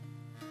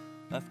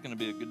That's going to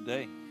be a good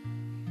day.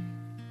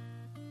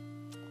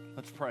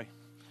 Let's pray.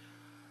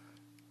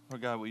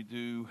 Lord God, we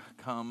do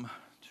come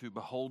to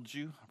behold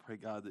you. I pray,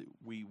 God, that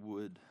we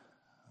would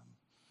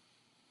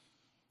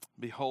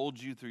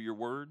behold you through your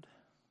word.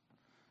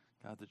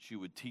 God, that you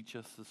would teach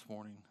us this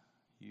morning.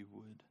 You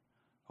would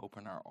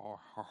open our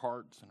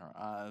hearts and our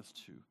eyes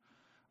to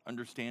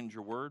understand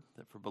your word.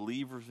 That for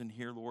believers in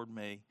here, Lord,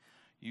 may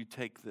you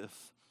take this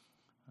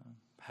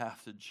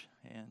passage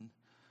and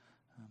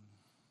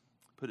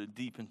put it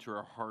deep into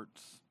our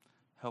hearts.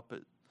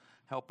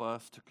 Help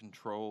us to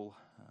control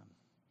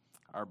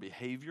our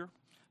behavior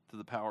through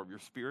the power of your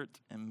Spirit,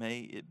 and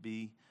may it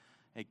be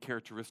a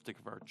characteristic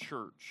of our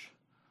church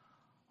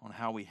on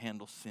how we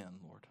handle sin,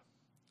 Lord.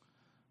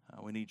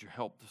 We need your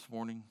help this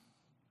morning.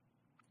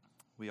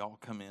 We all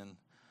come in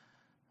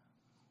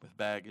with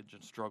baggage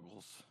and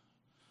struggles,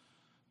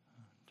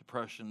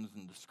 depressions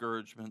and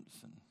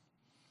discouragements and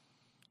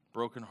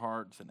broken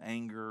hearts and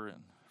anger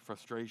and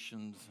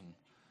frustrations. And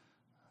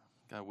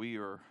God, we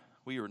are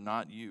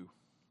not you.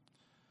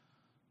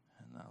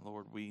 And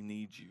Lord, we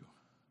need you.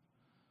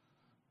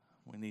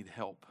 We need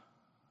help.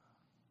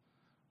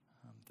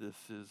 This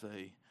is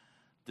a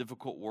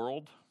difficult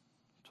world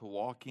to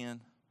walk in,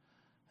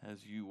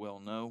 as you well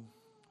know.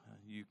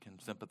 You can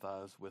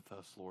sympathize with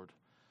us, Lord.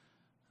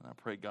 And I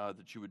pray, God,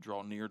 that you would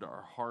draw near to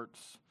our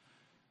hearts,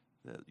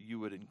 that you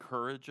would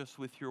encourage us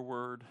with your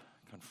word,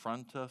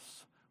 confront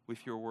us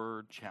with your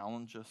word,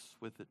 challenge us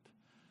with it,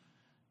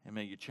 and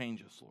may you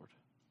change us, Lord,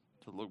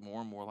 to look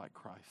more and more like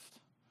Christ.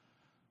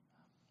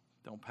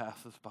 Don't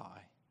pass us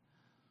by.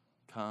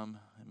 Come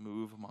and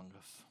move among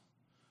us.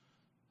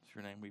 It's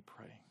your name we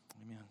pray.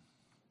 Amen.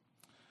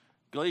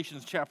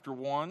 Galatians chapter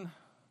 1.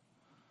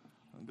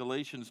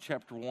 Galatians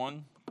chapter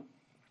 1.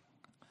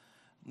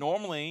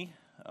 Normally,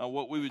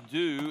 what we would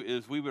do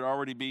is we would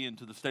already be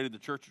into the State of the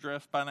Church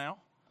address by now.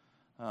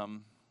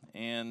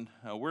 And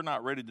we're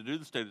not ready to do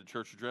the State of the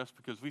Church address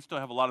because we still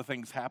have a lot of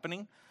things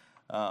happening,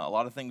 a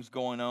lot of things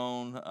going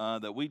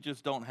on that we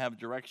just don't have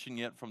direction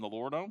yet from the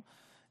Lord on.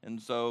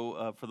 And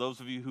so for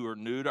those of you who are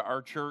new to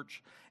our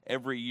church,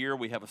 every year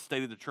we have a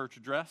State of the Church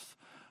address.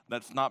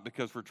 That's not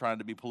because we're trying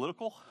to be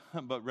political,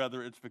 but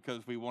rather it's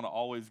because we want to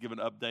always give an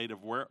update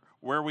of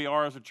where we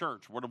are as a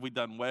church. What have we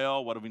done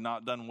well? What have we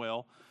not done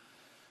well?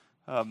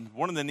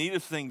 One of the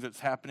neatest things that's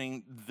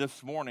happening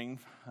this morning,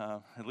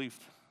 at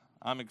least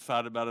I'm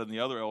excited about it and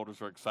the other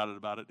elders are excited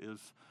about it, is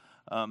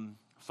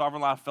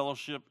Sovereign Life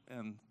Fellowship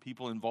and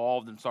people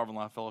involved in Sovereign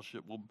Life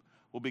Fellowship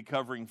will be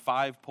covering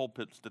 5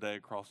 pulpits today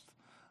across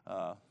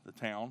the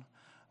town.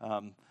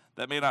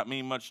 That may not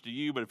mean much to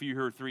you, but if you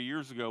were here 3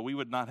 years ago, we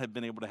would not have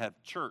been able to have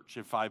church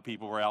if 5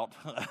 people were out.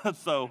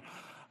 So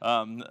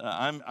I'm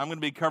going to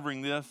be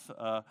covering this.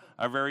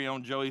 Our very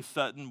own Joey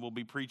Sutton will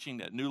be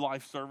preaching at New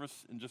Life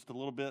service in just a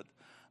little bit.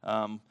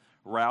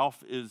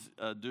 Ralph is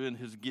doing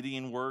his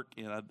Gideon work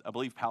in, I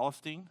believe,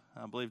 Palestine.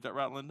 I believe that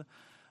right, Linda?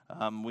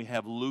 We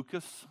have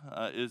Lucas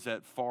is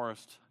at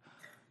Forest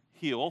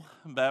Hill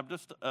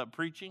Baptist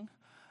preaching.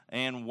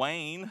 And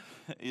Wayne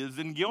is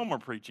in Gilmer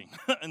preaching.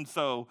 And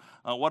so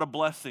what a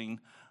blessing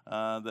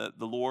that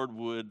the Lord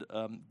would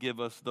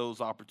give us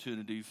those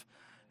opportunities.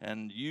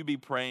 And you be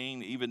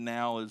praying even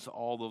now as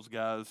all those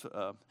guys,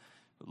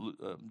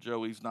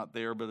 Joey's not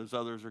there, but as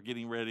others are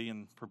getting ready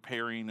and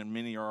preparing, and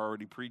many are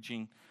already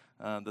preaching,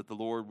 that the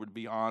Lord would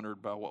be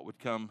honored by what would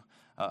come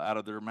out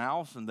of their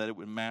mouths, and that it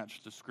would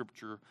match the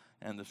Scripture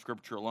and the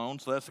Scripture alone.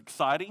 So that's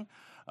exciting.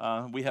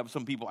 We have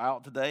some people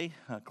out today,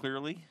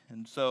 clearly.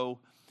 And so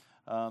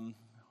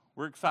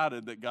we're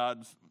excited that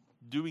God's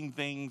doing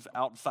things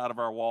outside of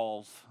our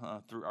walls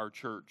through our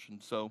church.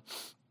 And so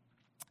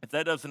if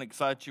that doesn't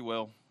excite you,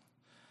 well,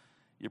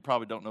 you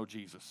probably don't know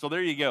Jesus. So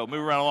there you go.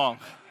 Move right along.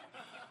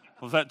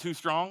 Was that too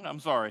strong?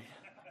 I'm sorry.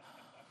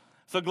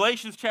 So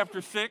Galatians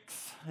chapter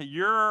 6,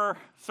 your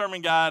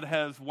sermon guide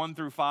has 1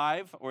 through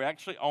 5. We're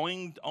actually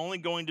only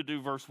going to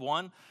do verse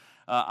 1.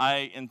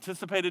 I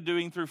anticipated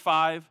doing through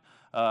 5.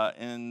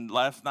 And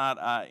last night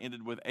I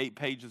ended with 8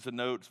 pages of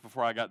notes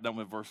before I got done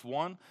with verse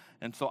 1.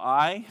 And so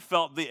I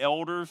felt the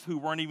elders who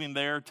weren't even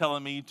there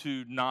telling me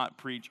to not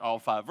preach all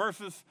 5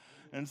 verses.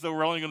 And so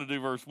we're only going to do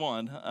verse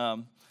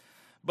 1.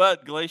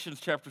 But Galatians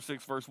chapter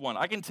 6, verse 1.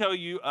 I can tell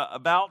you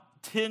about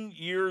 10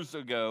 years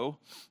ago,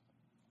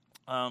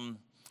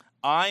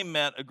 I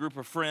met a group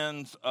of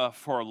friends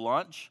for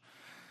lunch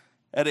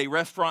at a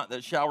restaurant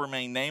that shall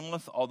remain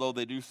nameless, although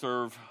they do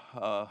serve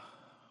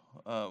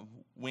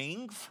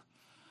wings.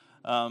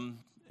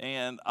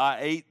 And I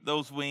ate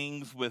those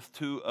wings with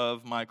 2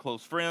 of my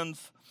close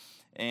friends.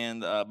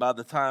 And by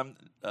the time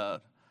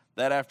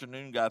that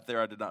afternoon got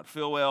there, I did not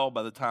feel well.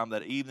 By the time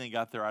that evening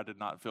got there, I did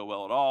not feel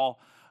well at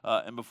all.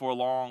 And before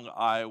long,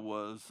 I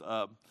was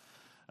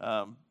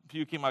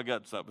puking my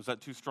guts up. Is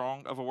that too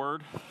strong of a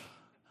word?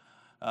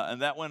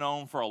 And that went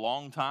on for a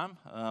long time.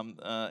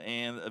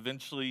 And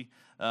eventually,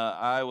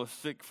 I was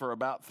sick for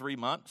about 3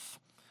 months.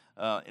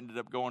 Ended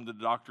up going to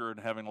the doctor and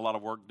having a lot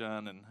of work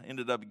done, and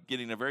ended up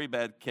getting a very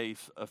bad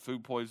case of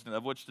food poisoning,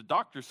 of which the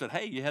doctor said,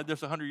 hey, you had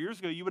this 100 years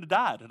ago, you would have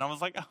died. And I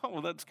was like, oh,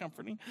 well, that's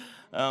comforting.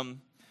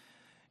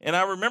 And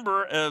I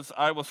remember as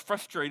I was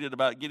frustrated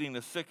about getting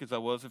as sick as I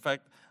was, in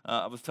fact,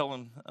 I was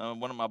telling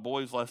one of my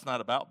boys last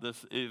night about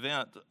this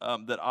event,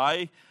 that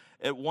I,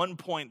 at one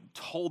point,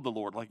 told the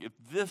Lord, like, if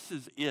this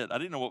is it, I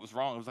didn't know what was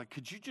wrong. I was like,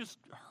 could you just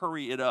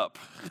hurry it up?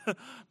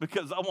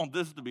 Because I want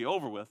this to be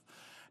over with.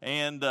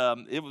 And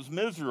it was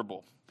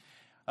miserable.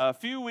 A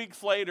few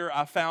weeks later,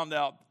 I found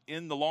out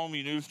in the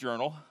Longview News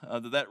Journal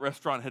that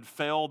restaurant had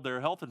failed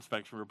their health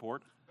inspection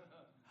report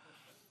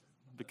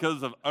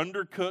because of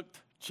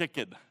undercooked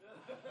chicken.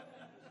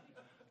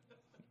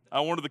 I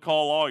wanted to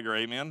call a lawyer,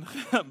 amen,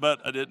 but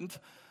I didn't.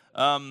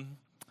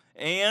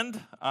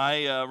 And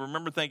I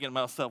remember thinking to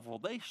myself, well,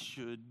 they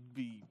should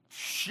be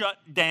shut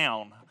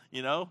down,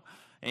 you know?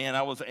 And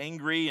I was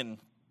angry,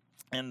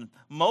 and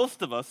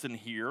most of us in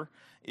here,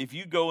 if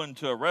you go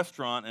into a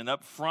restaurant and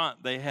up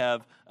front they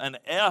have an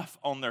F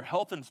on their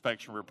health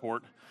inspection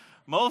report,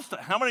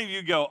 how many of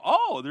you go,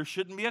 oh, there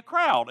shouldn't be a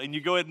crowd? And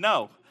you go ahead,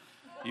 no.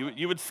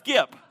 You would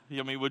skip.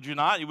 I mean, would you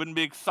not? You wouldn't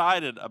be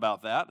excited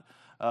about that.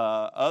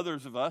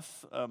 Others of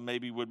us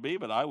maybe would be,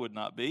 but I would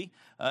not be.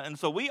 And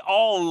so we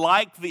all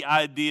like the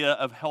idea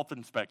of health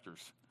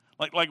inspectors.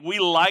 Like we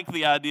like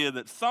the idea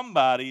that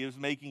somebody is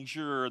making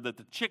sure that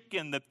the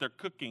chicken that they're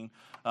cooking.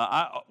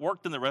 I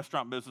worked in the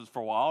restaurant business for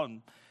a while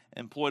and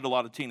employed a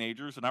lot of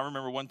teenagers. And I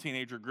remember one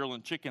teenager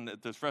grilling chicken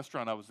at this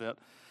restaurant I was at.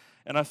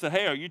 And I said,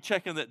 hey, are you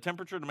checking that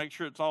temperature to make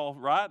sure it's all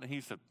right? And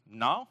he said,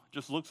 no,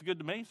 just looks good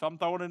to me, so I'm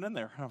throwing it in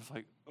there. And I was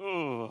like,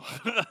 oh.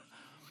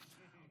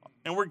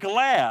 And we're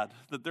glad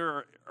that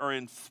there are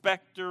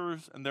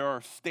inspectors and there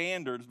are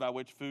standards by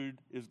which food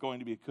is going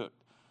to be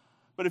cooked.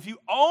 But if you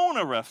own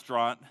a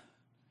restaurant,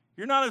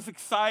 you're not as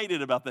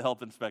excited about the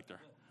health inspector.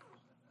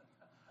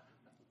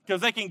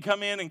 Because they can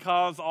come in and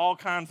cause all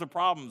kinds of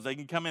problems. They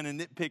can come in and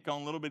nitpick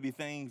on little bitty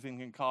things and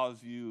can cause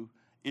you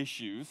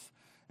issues.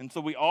 And so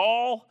we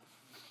all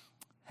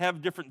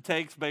have different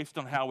takes based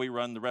on how we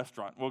run the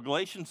restaurant. Well,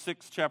 Galatians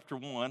 6, chapter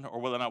 1, or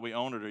whether or not we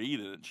own it or eat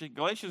it,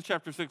 Galatians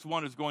chapter 6,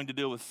 1 is going to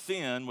deal with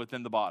sin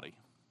within the body.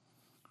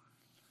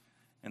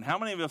 And how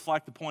many of us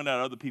like to point out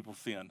other people's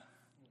sin?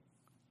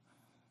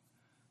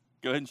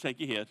 Go ahead and shake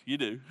your head. You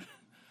do.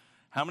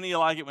 How many of you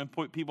like it when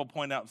people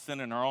point out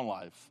sin in our own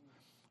lives?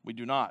 We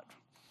do not.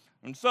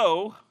 And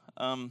so,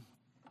 I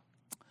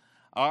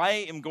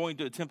am going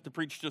to attempt to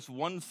preach just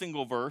one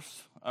single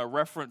verse,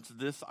 reference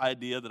this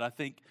idea that I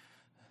think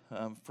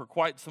for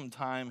quite some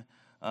time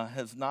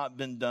has not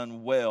been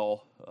done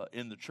well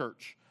in the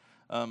church.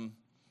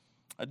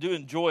 I do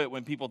enjoy it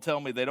when people tell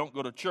me they don't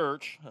go to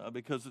church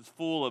because it's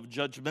full of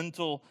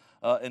judgmental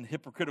and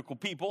hypocritical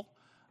people.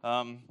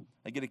 I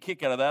get a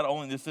kick out of that,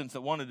 only in the sense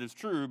that, one, it is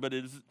true, but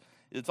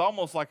it's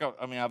almost like,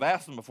 I've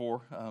asked them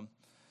before,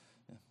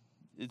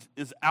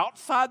 is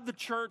outside the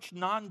church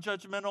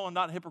non-judgmental and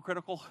not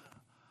hypocritical?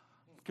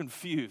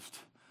 Confused.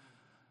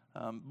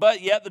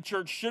 But yet the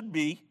church should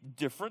be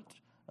different.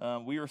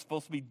 We are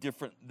supposed to be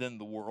different than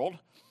the world.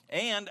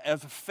 And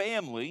as a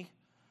family,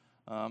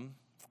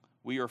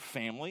 we are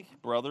family,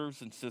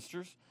 brothers and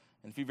sisters.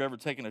 And if you've ever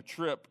taken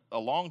a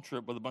long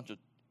trip with a bunch of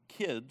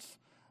kids,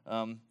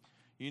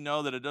 you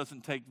know that it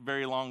doesn't take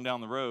very long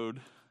down the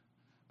road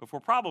before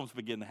problems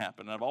begin to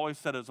happen. And I've always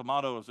said as a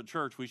motto as a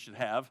church we should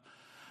have,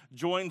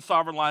 join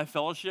Sovereign Life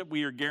Fellowship.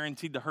 We are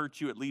guaranteed to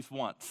hurt you at least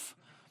once.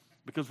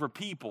 Because we're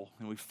people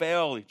and we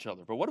fail each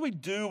other. But what do we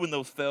do when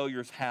those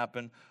failures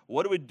happen?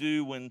 What do we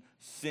do when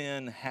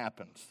sin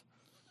happens?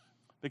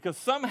 Because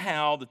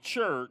somehow the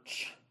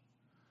church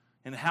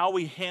and how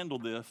we handle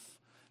this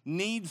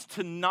needs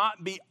to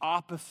not be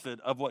opposite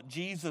of what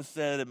Jesus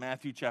said in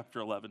Matthew chapter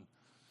 11.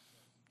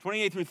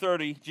 28 through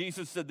 30,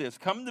 Jesus said this,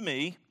 come to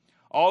me,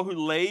 all who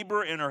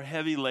labor and are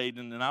heavy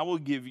laden, and I will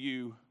give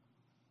you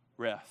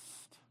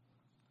rest.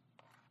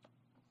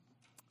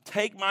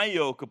 Take my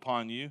yoke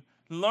upon you.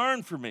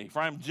 Learn from me, for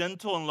I am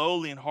gentle and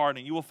lowly in heart,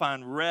 and you will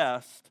find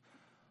rest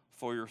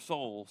for your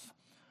souls.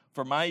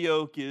 For my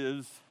yoke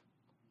is,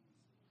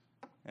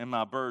 and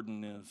my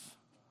burden is.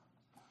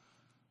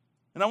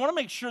 And I want to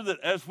make sure that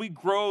as we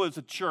grow as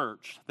a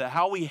church, that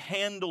how we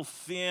handle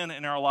sin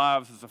in our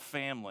lives as a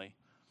family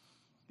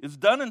is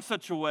done in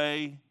such a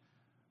way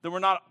that we're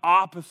not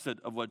opposite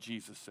of what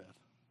Jesus said.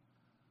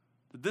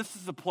 That this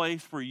is a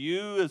place where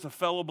you, as a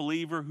fellow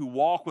believer who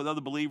walk with other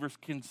believers,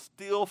 can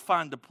still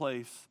find a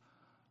place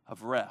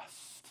of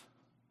rest.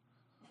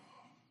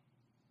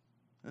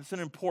 It's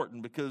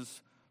important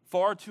because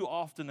far too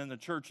often in the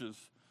churches,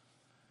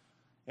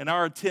 in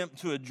our attempt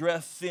to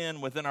address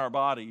sin within our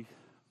body,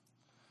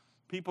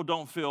 people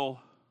don't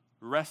feel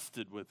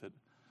rested with it.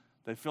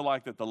 They feel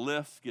like that the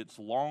list gets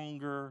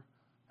longer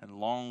and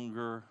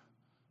longer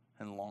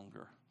and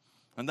longer.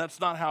 And that's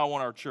not how I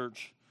want our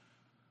church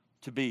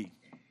to be.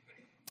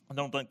 I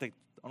don't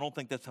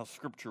think that's how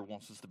Scripture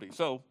wants us to be.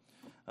 So,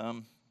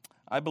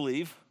 I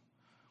believe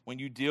when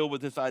you deal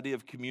with this idea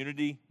of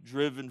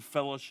community-driven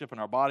fellowship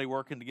and our body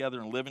working together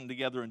and living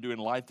together and doing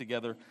life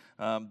together,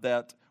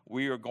 that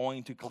we are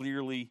going to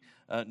clearly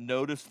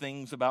notice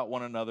things about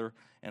one another.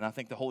 And I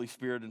think the Holy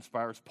Spirit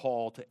inspires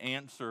Paul to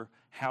answer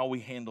how we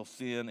handle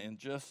sin in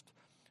just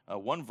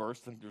one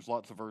verse. I think there's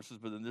lots of verses,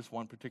 but in this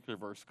one particular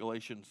verse,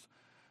 Galatians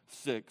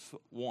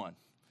 6:1.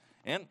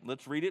 And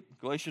let's read it.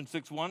 Galatians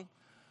 6:1.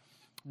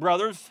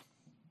 Brothers,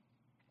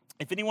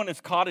 if anyone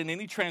is caught in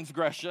any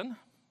transgression,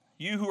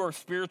 you who are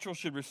spiritual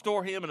should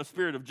restore him in a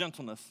spirit of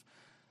gentleness.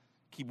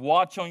 Keep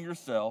watch on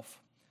yourself,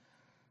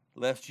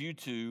 lest you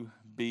too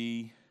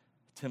be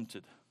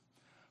tempted.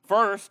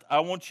 First,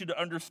 I want you to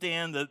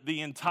understand that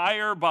the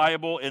entire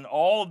Bible and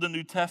all of the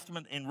New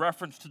Testament in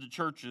reference to the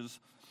churches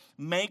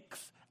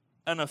makes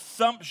an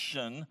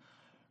assumption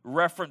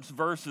reference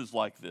verses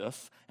like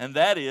this, and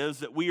that is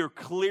that we are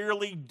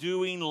clearly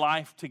doing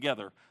life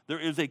together. There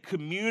is a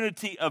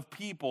community of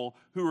people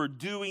who are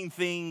doing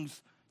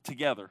things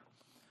together.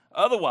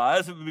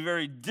 Otherwise, it would be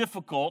very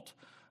difficult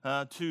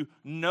to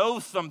know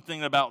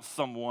something about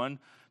someone,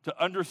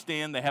 to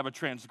understand they have a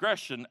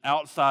transgression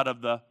outside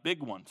of the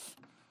big ones.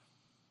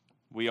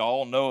 We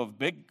all know of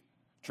big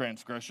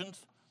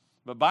transgressions,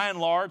 but by and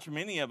large,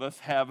 many of us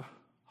have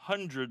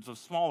hundreds of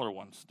smaller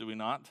ones, do we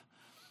not?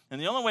 And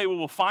the only way we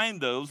will find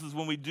those is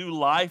when we do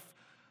life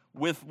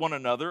with one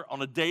another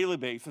on a daily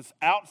basis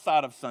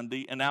outside of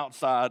Sunday and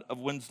outside of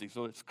Wednesday.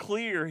 So it's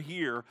clear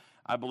here,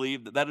 I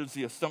believe, that is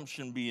the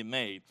assumption being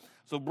made.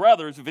 So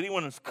brothers, if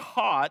anyone is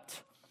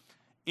caught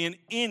in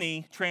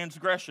any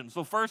transgression.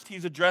 So first,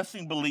 he's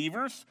addressing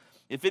believers.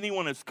 If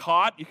anyone is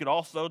caught, you could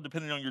also,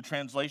 depending on your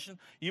translation,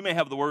 you may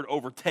have the word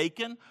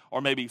overtaken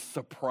or maybe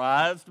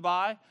surprised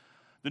by.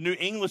 The New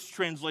English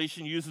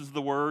translation uses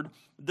the word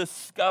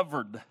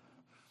discovered.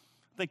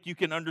 I think you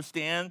can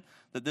understand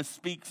that this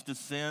speaks to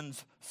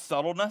sin's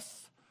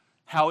subtleness,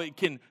 how it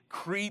can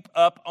creep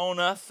up on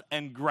us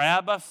and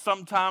grab us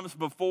sometimes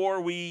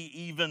before we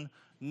even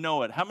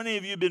know it. How many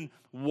of you have been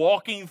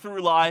walking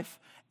through life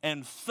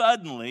and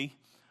suddenly,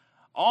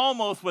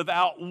 almost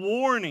without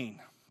warning,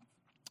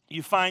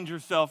 you find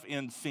yourself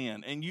in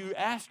sin, and you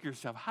ask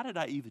yourself, how did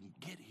I even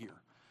get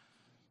here?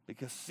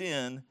 Because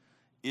sin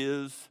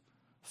is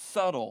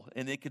subtle,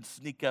 and it can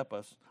sneak up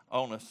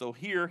on us. So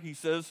here he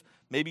says,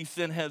 maybe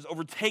sin has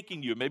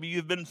overtaken you. Maybe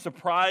you've been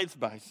surprised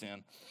by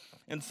sin.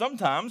 And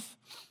sometimes,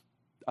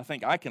 I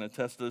think I can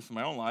attest to this in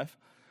my own life,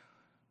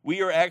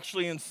 we are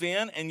actually in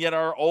sin, and yet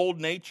our old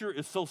nature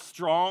is so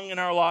strong in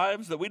our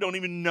lives that we don't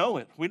even know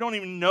it. We don't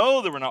even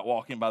know that we're not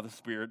walking by the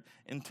Spirit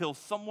until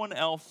someone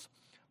else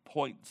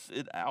points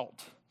it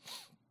out.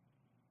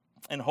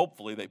 And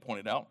hopefully they point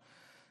it out.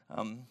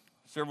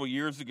 Several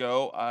years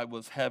ago, I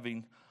was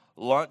having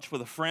lunch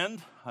with a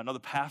friend, another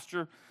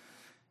pastor.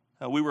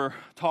 We were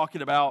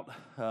talking about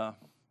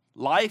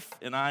life,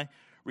 and I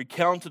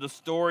recounted a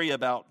story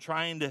about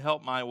trying to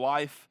help my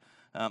wife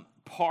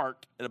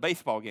park at a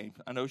baseball game.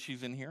 I know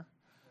she's in here.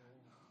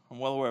 I'm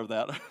well aware of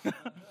that.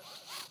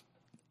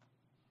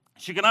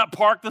 She could not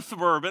park the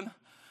Suburban.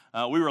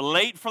 We were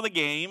late for the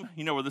game.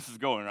 You know where this is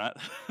going, right?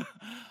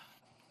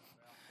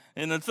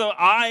 And then so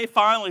I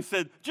finally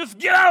said, just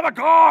get out of the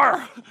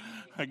car.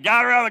 I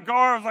got her out of the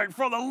car. I was like,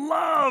 for the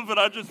love, and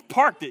I just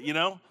parked it, you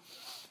know.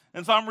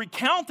 And so I'm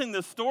recounting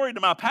this story to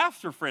my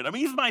pastor friend. I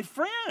mean, he's my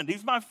friend.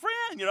 He's my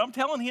friend. You know, I'm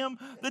telling him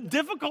the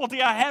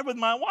difficulty I had with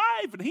my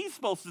wife. And he's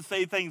supposed to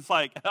say things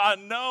like, I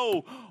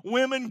know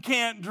women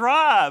can't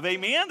drive.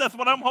 Amen? That's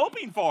what I'm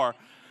hoping for.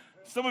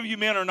 Some of you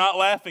men are not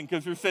laughing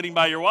because you're sitting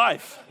by your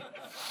wife.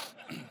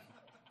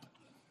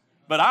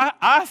 But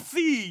I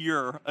see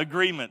your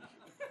agreement.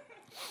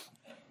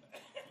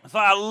 So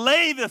I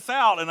lay this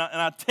out, and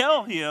I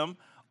tell him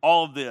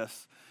all of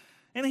this.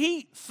 And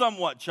he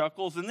somewhat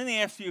chuckles, and then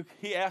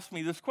he asked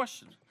me this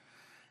question.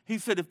 He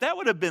said, if that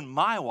would have been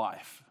my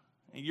wife,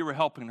 and you were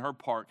helping her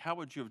park, how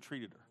would you have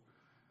treated her?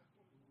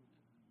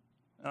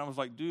 And I was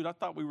like, dude, I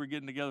thought we were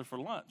getting together for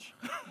lunch.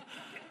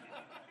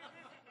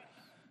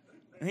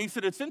 And he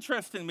said, it's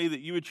interesting to me that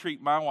you would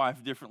treat my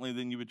wife differently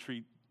than you would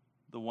treat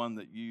the one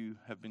that you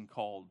have been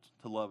called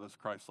to love as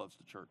Christ loves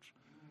the church.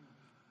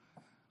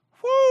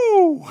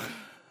 Woo!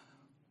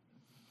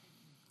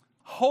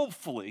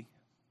 Hopefully,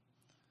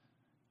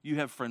 you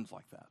have friends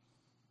like that.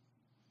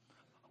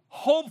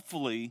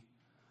 Hopefully,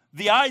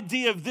 the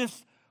idea of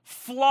this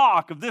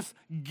flock, of this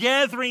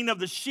gathering of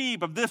the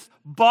sheep, of this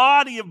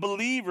body of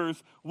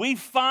believers, we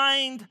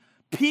find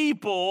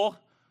people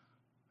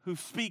who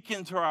speak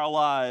into our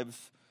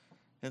lives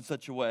in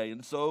such a way.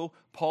 And so,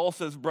 Paul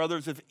says,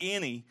 brothers, if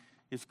any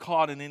is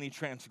caught in any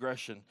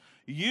transgression,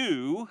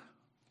 you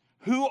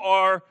who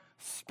are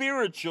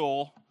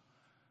spiritual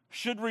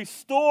should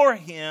restore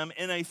him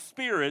in a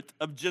spirit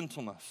of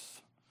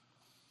gentleness.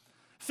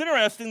 It's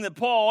interesting that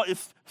Paul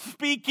is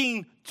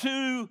speaking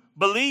to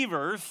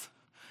believers,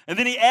 and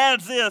then he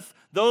adds this,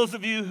 those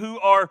of you who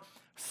are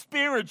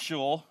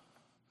spiritual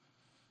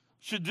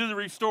should do the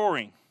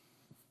restoring.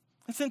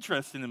 It's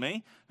interesting to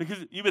me, because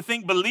you would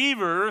think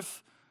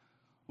believers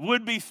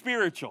would be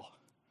spiritual.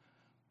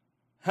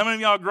 How many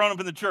of y'all grown up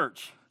in the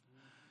church?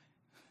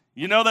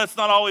 You know that's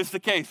not always the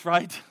case,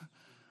 right?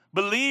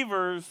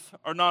 Believers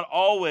are not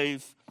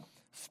always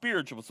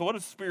spiritual. So what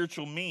does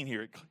spiritual mean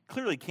here? It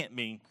clearly can't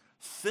mean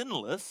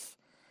sinless.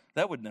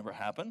 That would never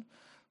happen.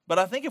 But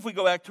I think if we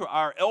go back to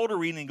our elder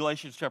reading in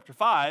Galatians chapter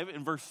 5,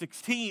 in verse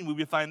 16, we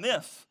would find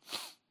this.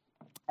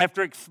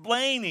 After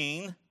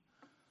explaining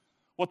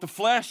what the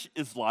flesh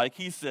is like,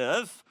 he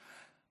says,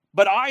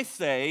 "But I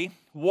say,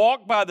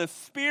 walk by the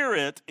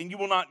Spirit, and you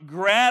will not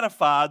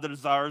gratify the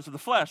desires of the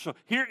flesh." So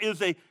here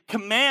is a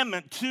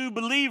commandment to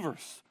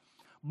believers.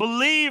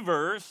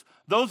 Believers,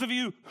 those of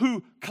you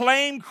who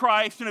claim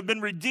Christ and have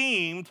been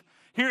redeemed,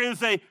 here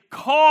is a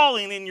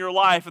calling in your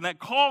life, and that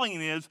calling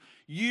is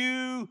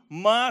you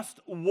must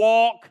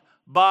walk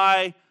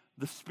by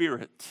the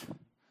Spirit.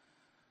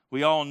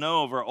 We all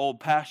know of our old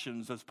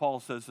passions, as Paul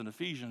says in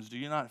Ephesians. Do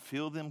you not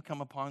feel them come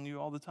upon you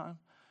all the time?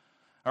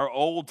 Our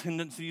old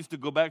tendencies to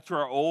go back to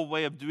our old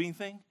way of doing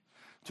things,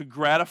 to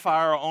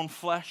gratify our own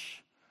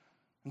flesh.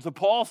 And so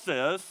Paul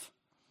says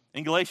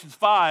in Galatians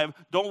 5,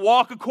 don't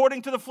walk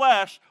according to the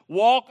flesh,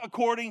 walk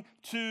according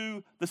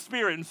to the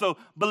Spirit. And so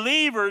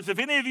believers, if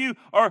any of you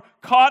are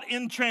caught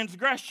in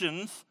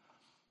transgressions,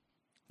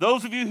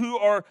 those of you who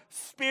are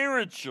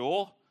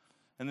spiritual,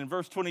 and in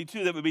verse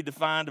 22 that would be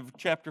defined of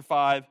chapter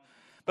 5,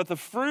 but the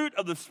fruit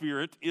of the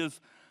Spirit is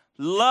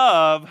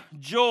love,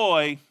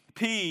 joy,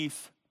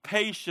 peace,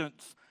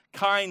 patience,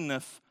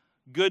 kindness,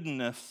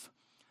 goodness,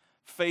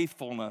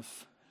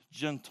 faithfulness,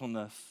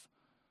 gentleness,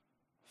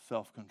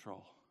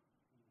 self-control.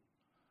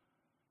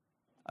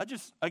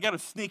 I got a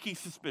sneaky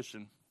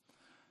suspicion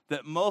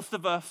that most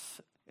of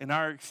us in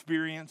our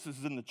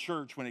experiences in the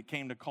church when it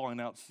came to calling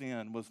out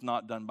sin was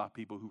not done by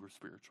people who were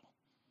spiritual.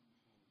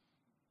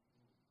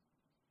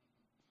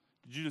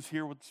 Did you just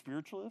hear what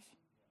spiritual is?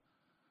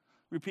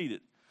 Repeat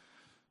it.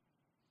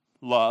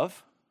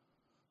 Love,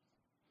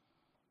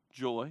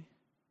 joy,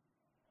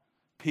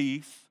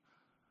 peace,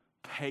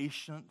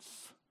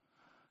 patience,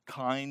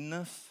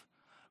 kindness,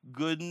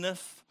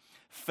 goodness,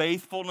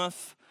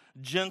 faithfulness,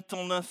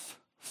 gentleness,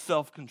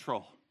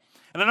 self-control.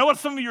 And I know what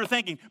some of you are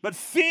thinking, but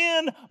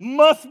sin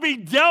must be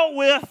dealt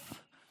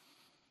with.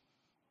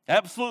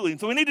 Absolutely.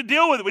 And so we need to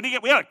deal with it.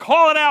 We got to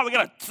call it out. We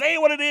got to say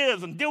what it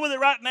is and deal with it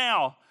right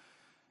now.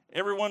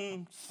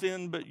 Everyone's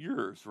sin but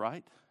yours,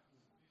 right?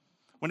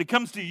 When it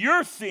comes to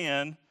your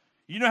sin,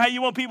 you know how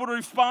you want people to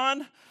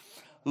respond?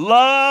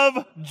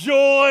 Love,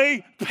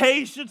 joy,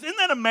 patience. Isn't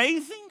that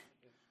amazing?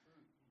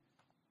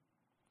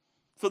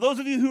 So those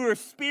of you who are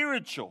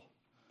spiritual,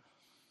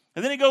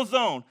 and then he goes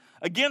on,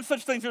 against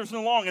such things there is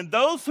no law. And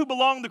those who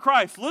belong to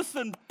Christ,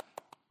 listen,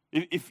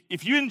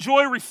 if you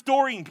enjoy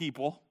restoring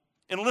people,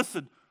 and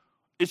listen,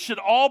 it should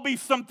all be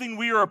something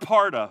we are a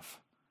part of.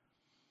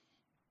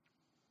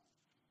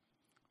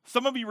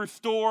 Some of you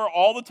restore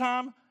all the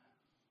time,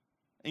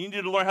 and you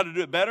need to learn how to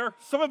do it better.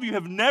 Some of you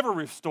have never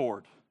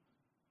restored.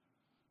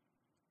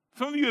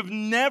 Some of you have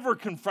never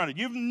confronted.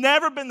 You've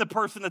never been the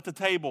person at the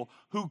table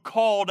who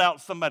called out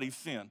somebody's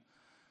sin.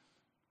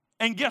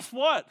 And guess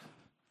what?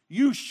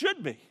 You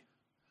should be.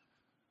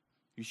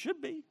 You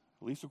should be,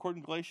 at least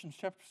according to Galatians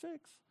chapter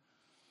 6.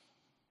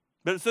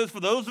 But it says, for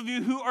those of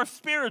you who are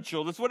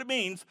spiritual, that's what it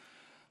means.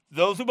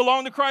 Those who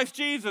belong to Christ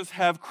Jesus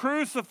have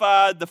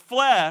crucified the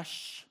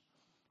flesh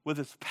with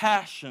its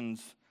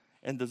passions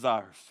and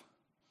desires.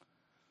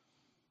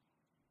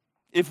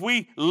 If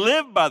we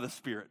live by the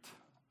Spirit,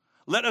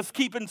 let us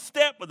keep in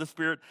step with the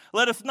Spirit.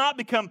 Let us not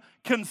become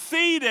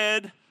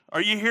conceited. Are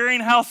you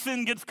hearing how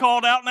sin gets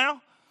called out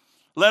now?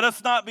 Let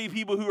us not be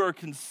people who are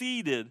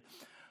conceited,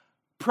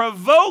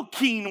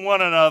 provoking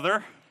one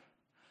another.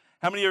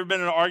 How many of you have ever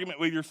been in an argument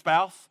with your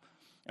spouse?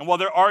 And while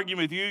they're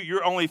arguing with you,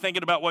 you're only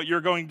thinking about what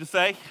you're going to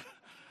say.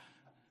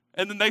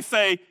 And then they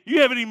say,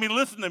 you haven't even been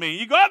listening to me.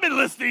 You go, I've been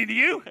listening to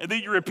you. And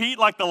then you repeat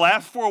like the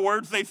last 4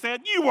 words they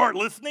said. You weren't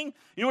listening.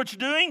 You know what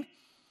you're doing?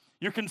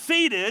 You're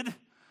conceited.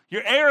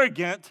 You're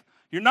arrogant.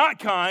 You're not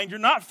kind. You're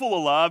not full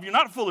of love. You're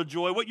not full of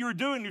joy. What you're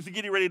doing is you're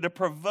getting ready to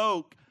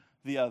provoke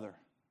the other.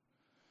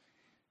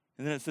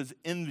 And then it says,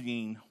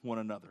 envying one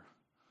another.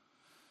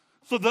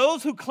 So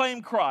those who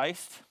claim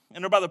Christ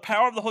and are by the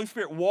power of the Holy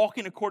Spirit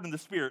walking according to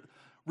the Spirit,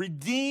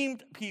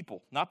 redeemed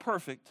people, not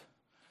perfect,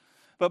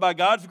 but by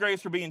God's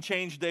grace are being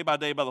changed day by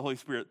day by the Holy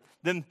Spirit,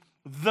 then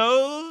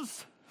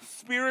those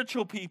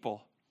spiritual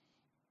people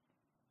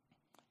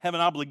have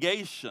an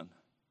obligation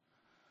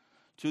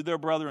to their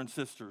brother and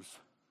sisters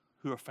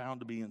who are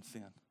found to be in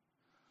sin.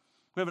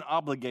 We have an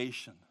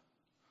obligation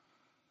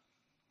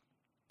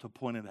to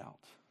point it out.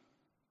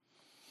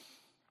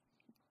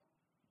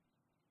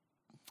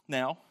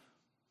 Now,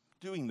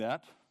 doing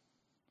that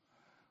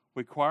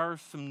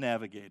requires some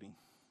navigating,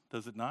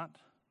 does it not?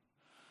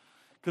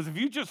 Because if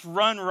you just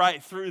run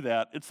right through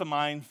that, it's a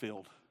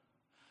minefield.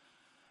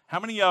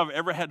 How many of y'all have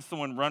ever had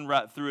someone run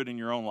right through it in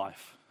your own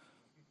life?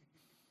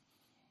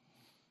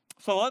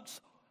 So let's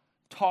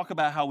talk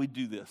about how we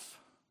do this.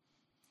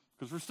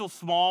 Because we're still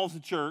small as a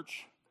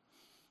church.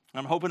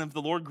 I'm hoping if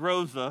the Lord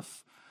grows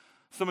us,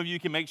 some of you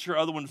can make sure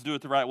other ones do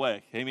it the right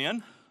way.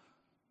 Amen?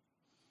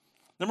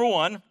 Number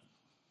one,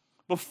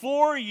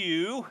 before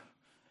you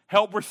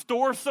help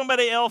restore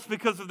somebody else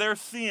because of their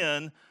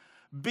sin,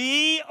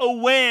 be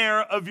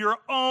aware of your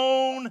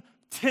own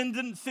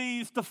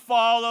tendencies to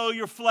follow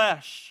your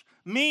flesh.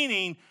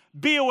 Meaning,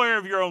 be aware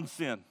of your own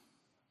sin.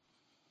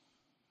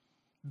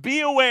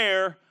 Be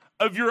aware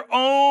of your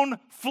own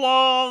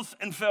flaws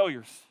and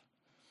failures.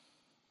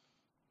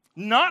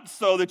 Not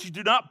so that you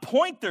do not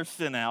point their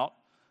sin out,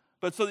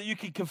 but so that you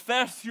can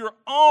confess your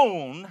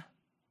own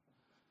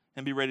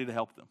and be ready to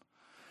help them.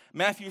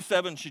 Matthew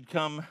 7 should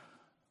come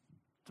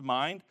to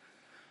mind.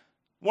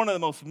 One of the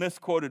most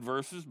misquoted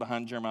verses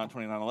behind Jeremiah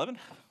 29:11.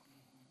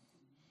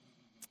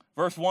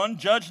 Verse 1,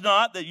 judge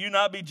not that you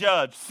not be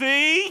judged.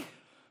 See?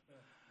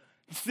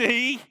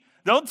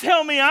 Don't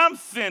tell me I'm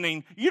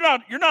sinning. You're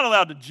not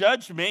allowed to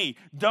judge me.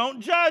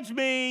 Don't judge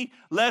me,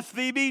 lest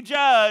thee be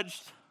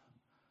judged.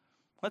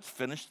 Let's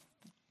finish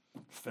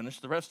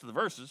the rest of the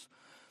verses.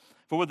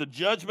 For with the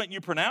judgment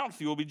you pronounce,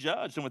 you will be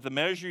judged, and with the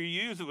measure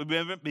you use, it will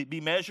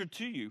be measured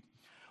to you.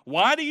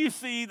 Why do you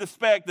see the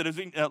speck that is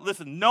in,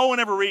 listen, no one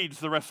ever reads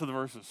the rest of the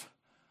verses.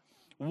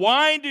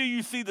 Why do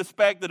you see the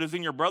speck that is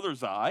in your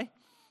brother's eye?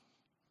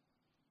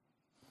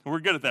 We're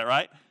good at that,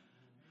 right?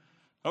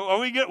 Are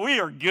we good? We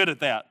are good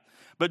at that.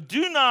 But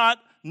do not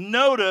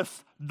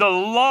notice the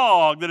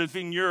log that is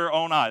in your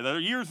own eye.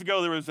 Years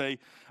ago, there was a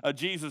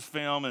Jesus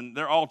film, and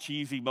they're all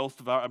cheesy.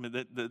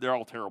 They're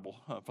all terrible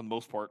for the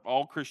most part.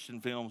 All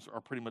Christian films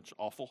are pretty much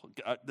awful.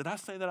 Did I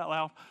say that out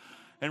loud?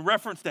 In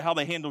reference to how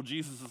they handle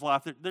Jesus'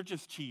 life, they're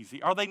just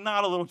cheesy. Are they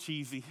not a little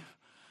cheesy?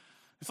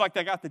 It's like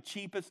they got the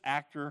cheapest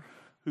actor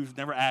who's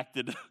never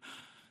acted.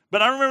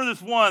 But I remember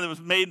this one that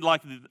was made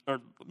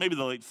maybe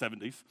the late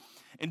 70s.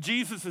 And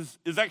Jesus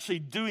is actually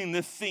doing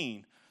this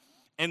scene.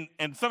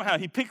 And somehow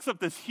he picks up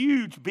this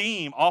huge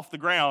beam off the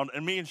ground.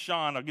 And me and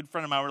Sean, a good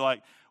friend of mine, were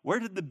like, where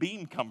did the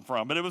beam come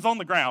from? But it was on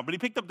the ground. But he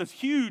picked up this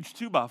huge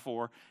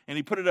 2x4 and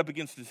he put it up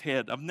against his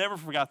head. I've never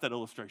forgot that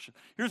illustration.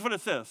 Here's what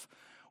it says.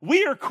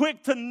 We are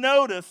quick to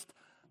notice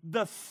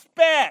the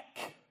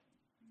speck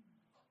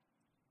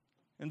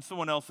in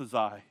someone else's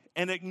eye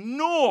and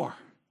ignore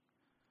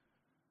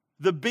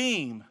the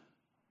beam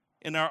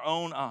in our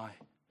own eye.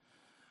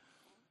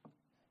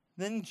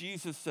 Then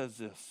Jesus says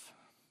this.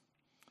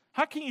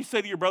 How can you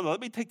say to your brother,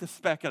 let me take the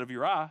speck out of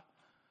your eye,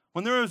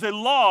 when there is a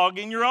log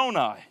in your own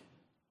eye?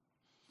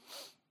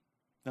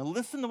 Now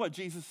listen to what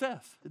Jesus says.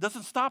 It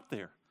doesn't stop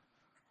there.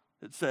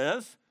 It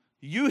says,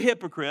 you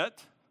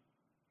hypocrite,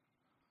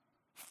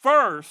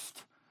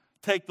 first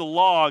take the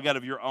log out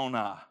of your own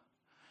eye,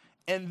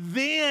 and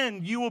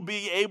then you will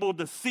be able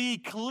to see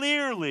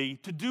clearly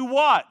to do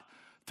what?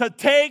 To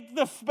take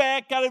the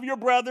speck out of your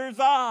brother's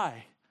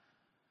eye.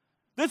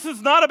 This is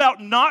not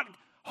about not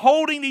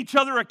holding each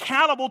other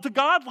accountable to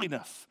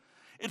godliness.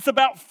 It's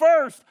about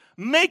first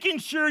making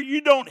sure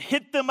you don't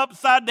hit them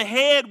upside the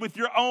head with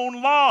your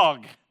own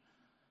log.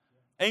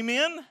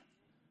 Amen?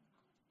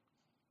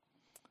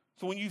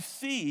 So when you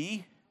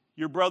see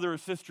your brother or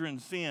sister in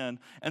sin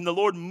and the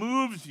Lord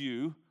moves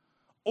you,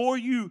 or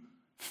you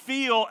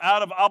feel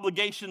out of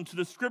obligation to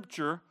the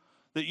Scripture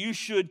that you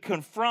should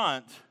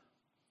confront,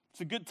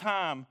 it's a good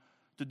time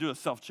to do a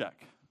self-check.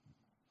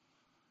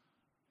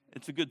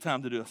 It's a good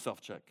time to do a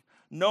self-check.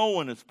 No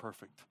one is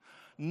perfect.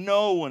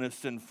 No one is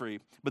sin-free.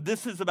 But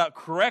this is about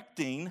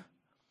correcting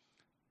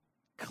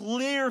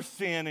clear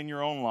sin in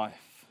your own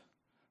life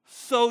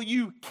so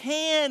you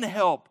can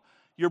help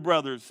your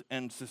brothers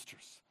and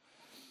sisters.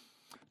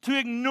 To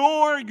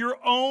ignore your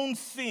own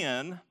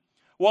sin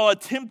while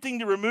attempting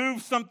to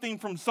remove something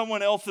from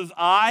someone else's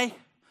eye.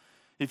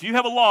 If you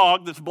have a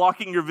log that's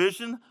blocking your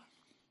vision,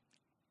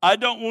 I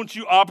don't want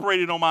you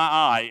operating on my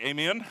eye.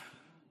 Amen?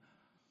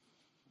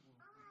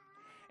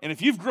 And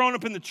if you've grown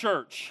up in the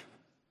church,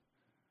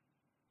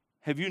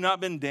 have you not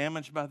been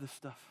damaged by this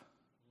stuff?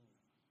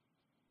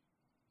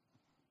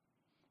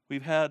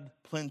 We've had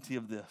plenty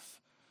of this.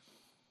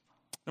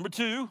 Number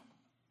 2,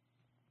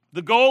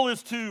 the goal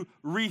is to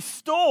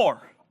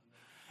restore.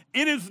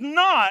 It is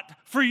not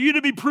for you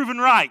to be proven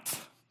right.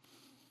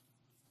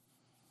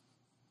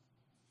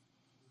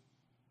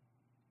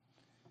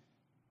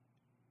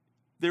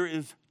 There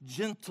is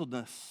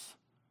gentleness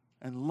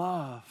and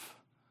love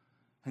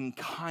and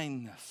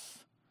kindness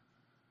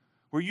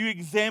where you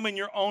examine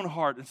your own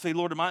heart and say,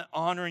 Lord, am I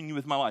honoring you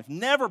with my life?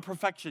 Never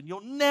perfection.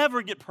 You'll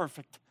never get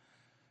perfect.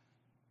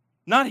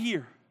 Not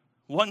here.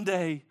 One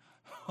day.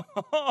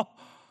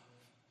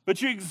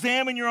 But you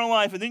examine your own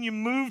life, and then you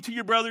move to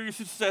your brother. Your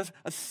sister says,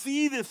 I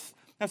see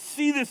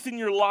this in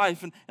your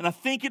life, and I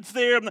think it's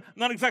there. I'm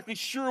not exactly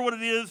sure what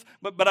it is,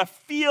 but I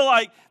feel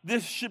like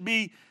this should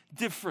be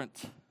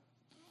different.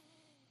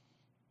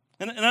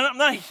 And I'm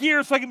not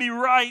here so I can be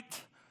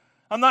right.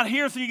 I'm not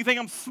here so you can think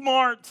I'm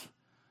smart.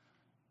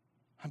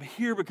 I'm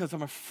here because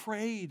I'm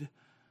afraid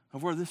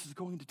of where this is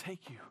going to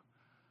take you.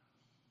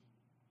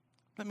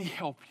 Let me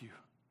help you.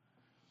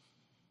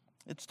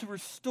 It's to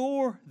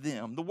restore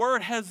them. The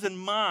word has in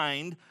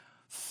mind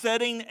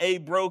setting a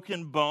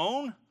broken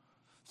bone.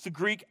 It's the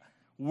Greek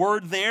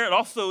word there. It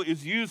also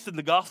is used in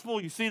the gospel.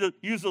 You see it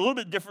used a little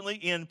bit differently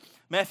in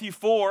Matthew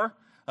 4.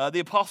 The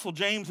Apostle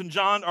James and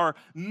John are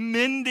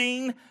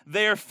mending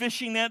their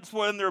fishing nets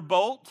in their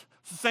boat.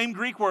 It's the same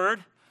Greek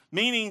word,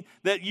 meaning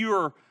that you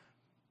are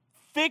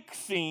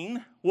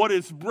fixing what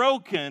is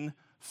broken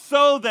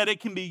so that it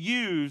can be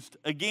used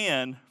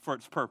again for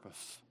its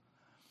purpose.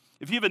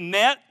 If you have a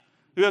net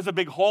who has a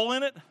big hole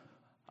in it.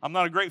 I'm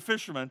not a great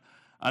fisherman.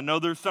 I know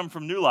there's some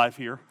from New Life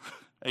here.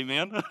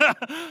 Amen.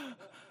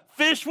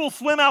 Fish will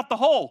swim out the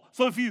hole.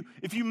 So if you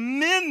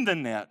mend the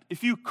net,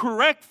 if you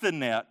correct the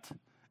net,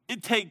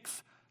 it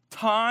takes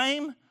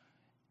time,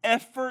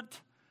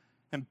 effort,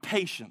 and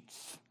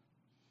patience.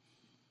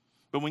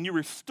 But when you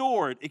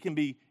restore it, it can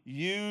be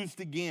used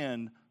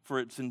again for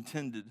its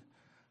intended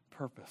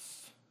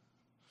purpose.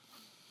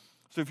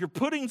 So if you're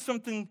putting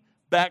something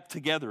back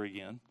together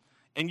again,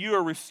 and you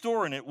are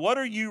restoring it, what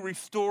are you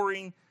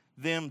restoring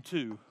them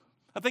to?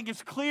 I think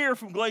it's clear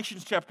from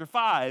Galatians chapter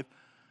 5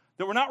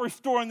 that we're not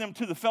restoring them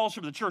to the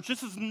fellowship of the church.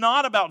 This is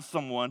not about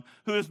someone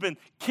who has been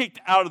kicked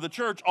out of the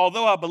church,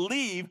 although I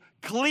believe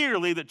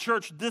clearly that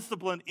church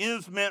discipline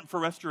is meant for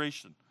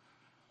restoration.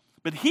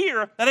 But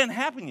here, that didn't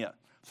happen yet.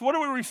 So what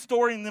are we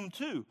restoring them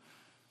to?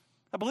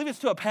 I believe it's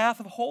to a path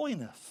of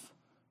holiness.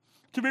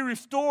 To be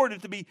restored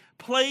and to be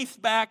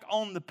placed back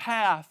on the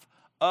path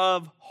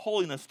of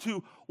holiness.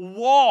 To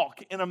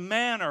walk in a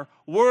manner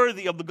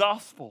worthy of the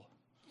gospel.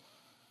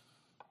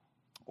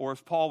 Or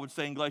as Paul would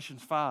say in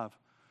Galatians 5,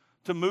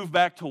 to move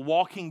back to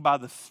walking by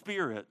the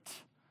Spirit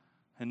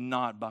and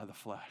not by the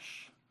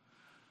flesh.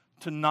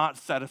 To not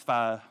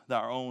satisfy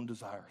our own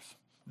desires.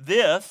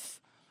 This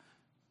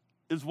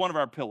is one of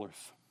our pillars.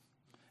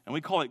 And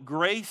we call it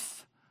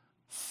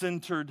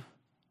grace-centered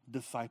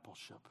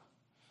discipleship.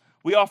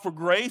 We offer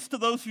grace to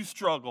those who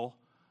struggle,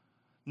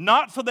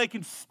 not so they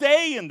can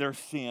stay in their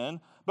sin,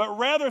 but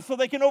rather so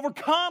they can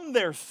overcome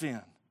their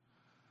sin.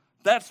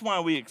 That's why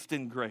we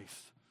extend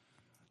grace,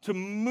 to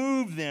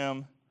move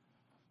them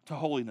to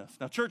holiness.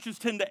 Now, churches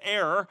tend to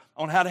err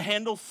on how to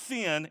handle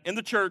sin in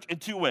the church in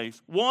two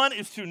ways. One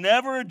is to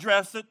never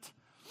address it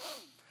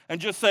and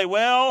just say,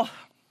 well,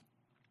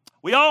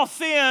 we all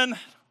sin,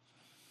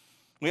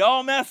 we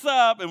all mess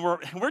up, and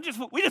we just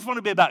want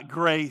to be about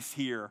grace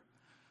here.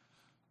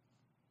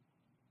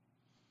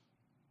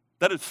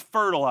 That is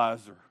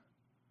fertilizer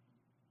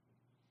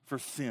for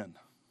sin,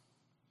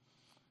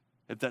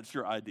 if that's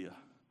your idea.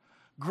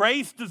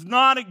 Grace does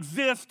not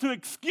exist to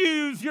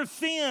excuse your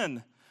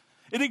sin.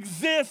 It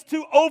exists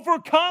to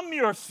overcome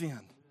your sin.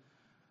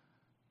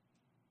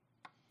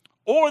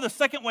 Or the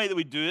second way that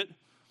we do it,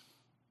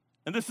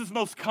 and this is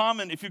most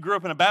common if you grew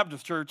up in a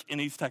Baptist church in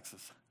East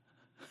Texas,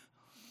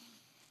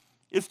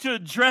 is to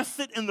address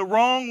it in the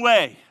wrong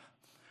way,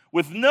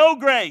 with no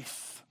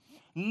grace,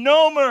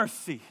 no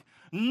mercy,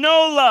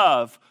 no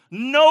love,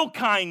 no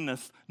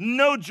kindness,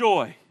 no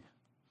joy,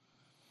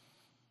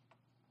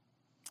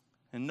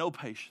 and no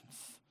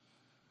patience,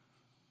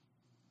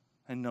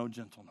 and no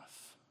gentleness.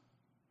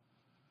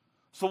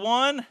 So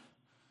one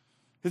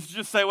is to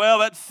just say, well,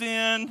 that's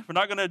sin. We're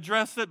not going to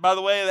address it. By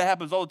the way, that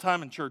happens all the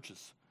time in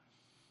churches.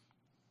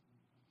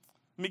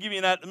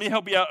 Let me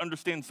help you out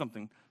understand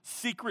something.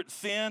 Secret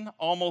sin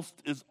almost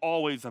is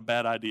always a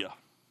bad idea.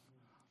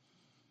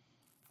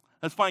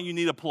 That's why you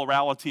need a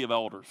plurality of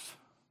elders.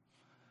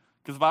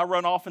 Because if I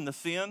run off into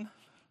sin,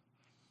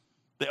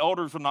 the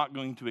elders are not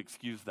going to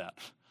excuse that.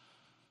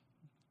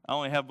 I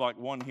only have like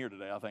one here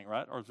today, I think,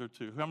 right? Or is there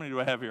two? How many do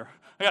I have here?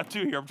 I got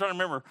two here. I'm trying to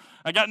remember.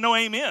 I got no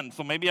amen,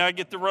 so maybe I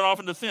get to run off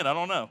into sin. I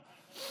don't know.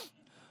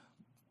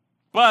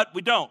 But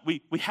we don't.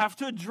 We have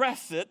to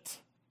address it,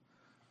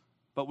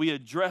 but we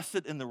address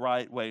it in the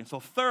right way. And so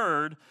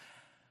third,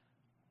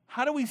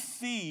 how do we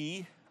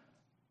see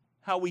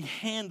how we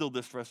handle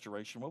this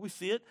restoration? Well, we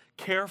see it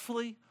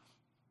carefully,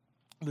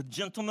 with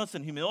gentleness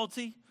and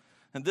humility.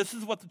 And this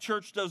is what the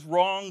church does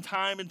wrong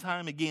time and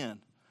time again.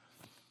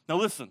 Now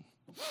listen,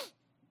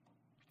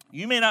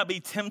 you may not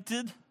be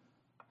tempted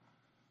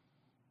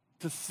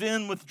to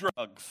sin with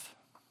drugs.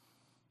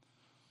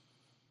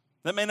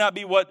 That may not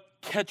be what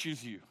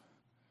catches you.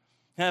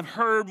 And I've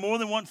heard more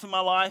than once in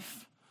my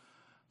life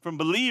from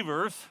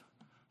believers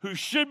who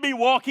should be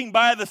walking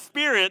by the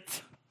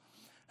Spirit.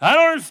 I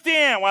don't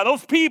understand why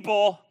those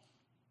people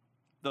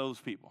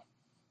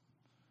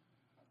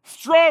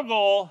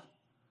struggle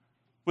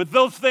with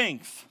those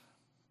things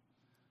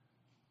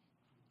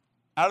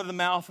out of the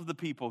mouth of the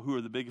people who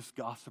are the biggest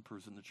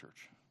gossipers in the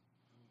church.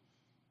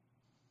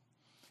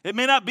 It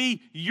may not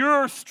be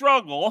your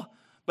struggle,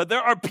 but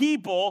there are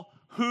people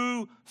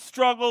who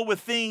struggle with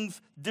things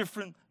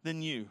different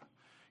than you.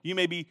 You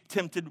may be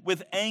tempted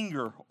with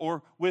anger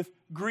or with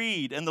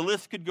greed, and the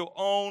list could go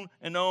on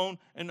and on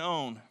and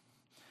on.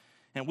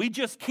 And we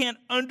just can't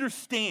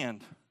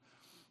understand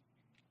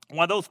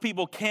why those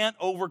people can't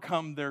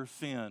overcome their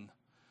sin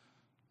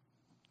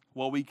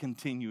while we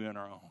continue in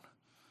our own.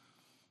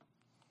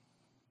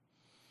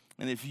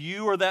 And if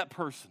you are that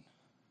person,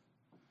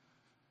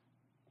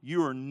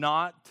 you are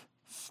not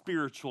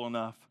spiritual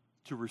enough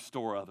to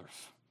restore others.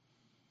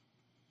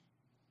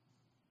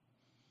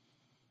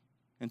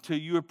 Until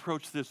you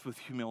approach this with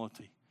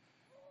humility,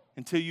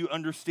 until you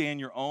understand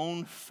your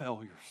own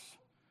failures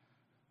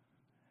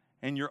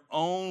and your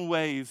own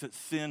ways that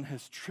sin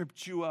has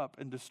tripped you up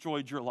and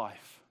destroyed your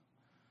life,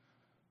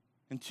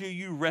 until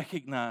you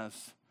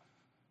recognize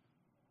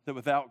that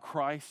without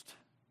Christ,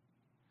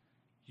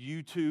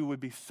 you too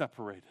would be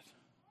separated.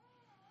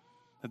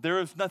 That there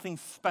is nothing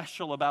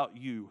special about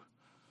you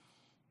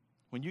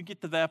When you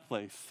get to that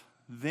place,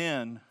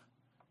 then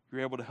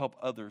you're able to help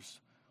others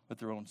with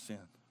their own sin.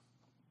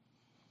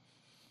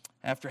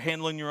 After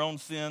handling your own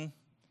sin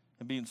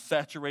and being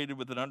saturated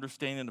with an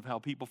understanding of how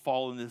people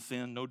fall into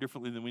sin no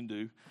differently than we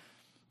do,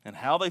 and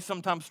how they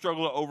sometimes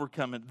struggle to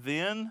overcome it,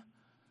 then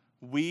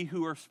we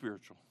who are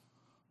spiritual,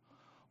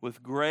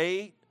 with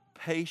great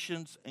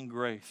patience and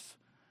grace,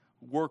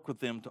 work with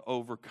them to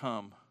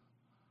overcome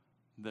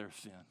their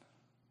sin.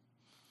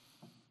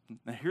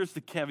 Now here's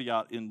the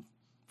caveat in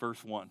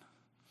verse 1.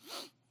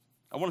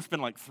 I want to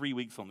spend like 3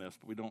 weeks on this,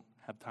 but we don't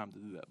have time to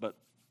do that. But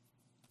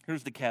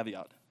here's the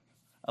caveat.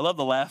 I love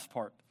the last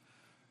part.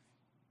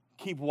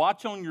 Keep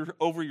watch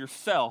over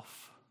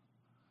yourself,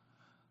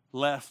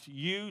 lest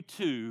you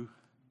too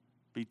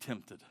be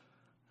tempted.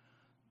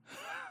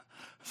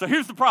 So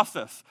here's the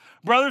process.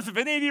 Brothers, if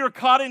any of you are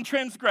caught in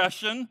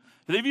transgression,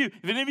 if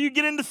any of you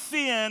get into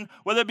sin,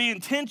 whether it be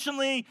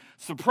intentionally,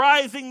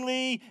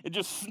 surprisingly, it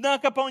just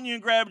snuck up on you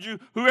and grabbed you,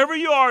 whoever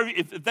you are,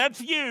 if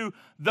that's you,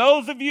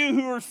 those of you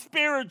who are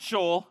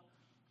spiritual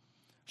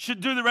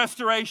should do the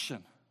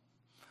restoration.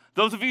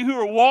 Those of you who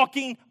are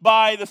walking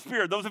by the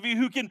Spirit, those of you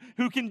who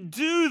can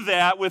do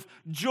that with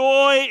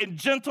joy and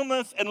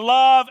gentleness and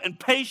love and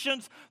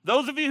patience,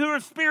 those of you who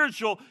are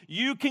spiritual,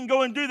 you can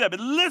go and do that.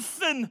 But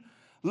listen.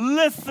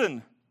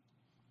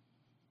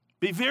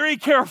 Be very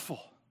careful.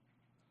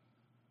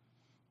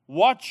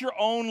 Watch your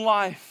own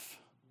life,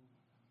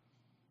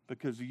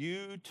 because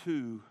you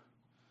too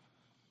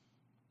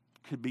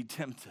could be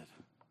tempted.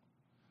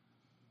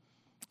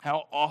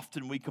 How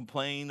often we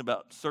complain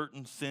about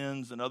certain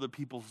sins in other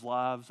people's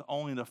lives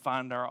only to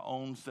find our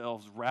own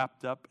selves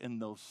wrapped up in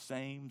those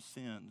same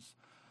sins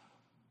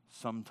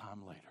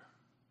sometime later.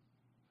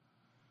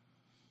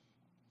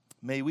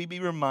 May we be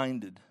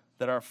reminded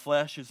that our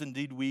flesh is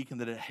indeed weak and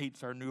that it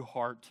hates our new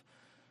heart,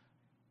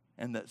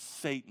 and that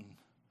Satan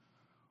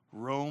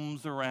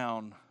roams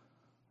around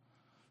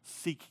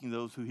seeking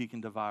those who he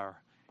can devour.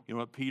 You know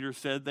what Peter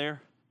said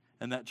there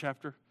in that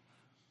chapter?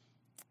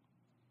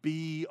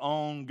 Be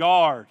on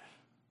guard.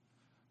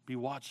 Be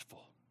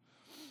watchful.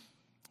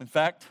 In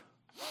fact,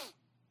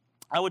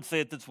 I would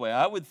say it this way.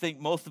 I would think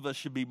most of us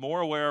should be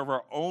more aware of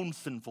our own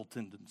sinful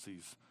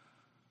tendencies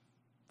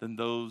than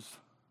those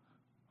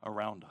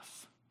around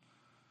us.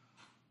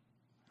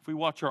 If we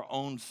watch our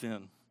own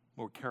sin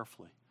more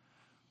carefully,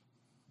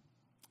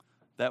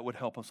 that would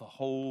help us a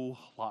whole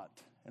lot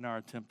in our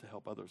attempt to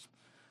help others.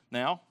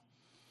 Now,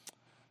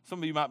 some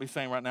of you might be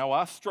saying right now, well,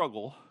 I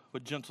struggle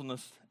with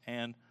gentleness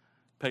and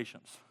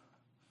patience.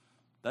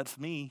 That's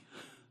me.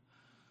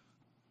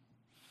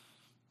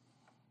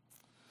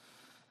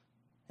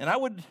 And I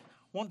would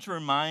want to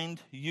remind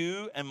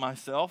you and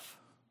myself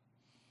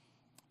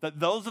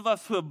that those of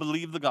us who have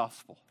believed the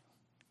gospel,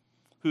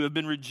 who have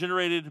been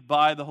regenerated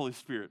by the Holy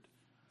Spirit,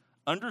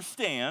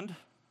 understand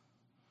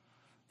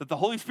that the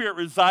Holy Spirit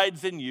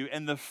resides in you,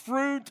 and the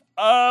fruit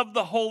of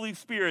the Holy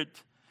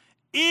Spirit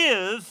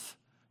is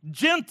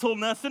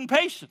gentleness and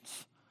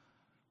patience.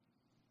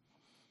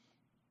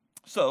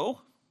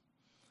 So,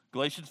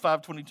 Galatians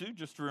 5:22,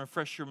 just to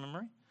refresh your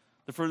memory,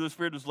 the fruit of the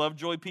Spirit is love,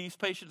 joy, peace,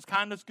 patience,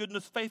 kindness,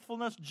 goodness,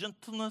 faithfulness,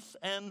 gentleness,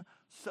 and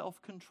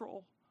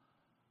self-control.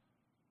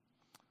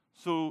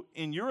 So,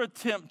 in your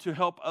attempt to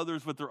help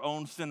others with their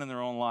own sin in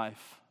their own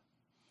life,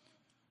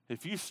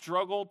 if you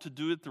struggle to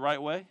do it the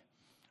right way,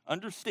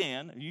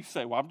 understand, and you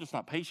say, well, I'm just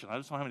not patient.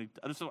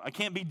 I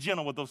can't be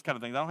gentle with those kind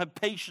of things. I don't have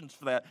patience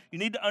for that. You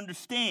need to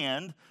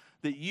understand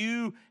that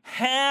you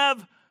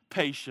have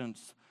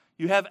patience.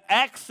 You have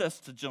access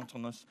to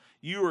gentleness.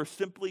 You are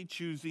simply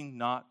choosing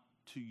not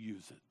to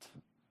use it.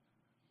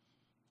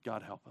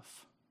 God help us.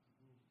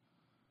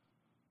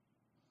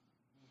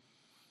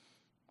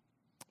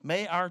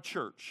 May our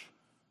church,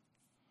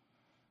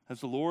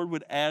 as the Lord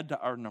would add to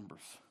our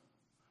numbers,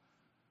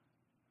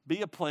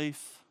 be a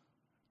place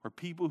where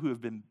people who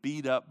have been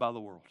beat up by the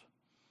world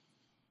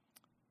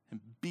and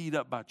beat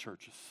up by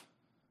churches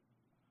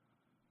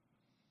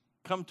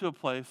come to a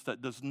place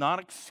that does not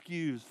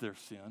excuse their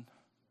sin,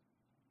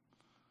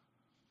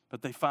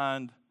 but they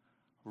find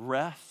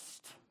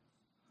rest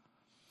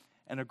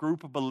and a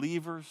group of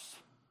believers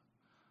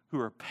who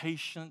are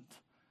patient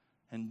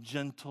and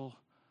gentle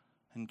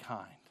and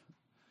kind.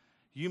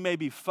 You may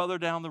be further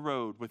down the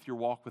road with your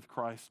walk with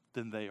Christ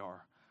than they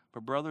are.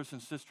 But brothers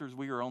and sisters,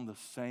 we are on the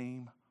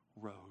same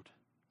road.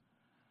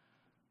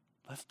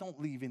 Let's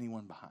don't leave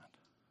anyone behind.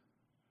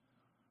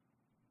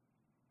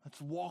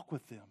 Let's walk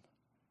with them.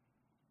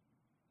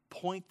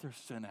 Point their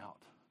sin out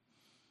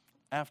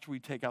after we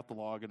take out the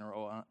log in our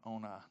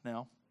own eye.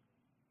 Now,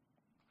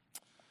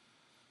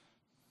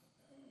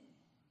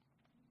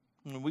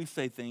 when we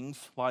say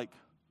things like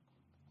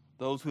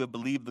those who have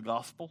believed the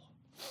gospel,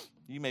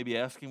 you may be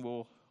asking,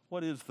 well,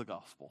 what is the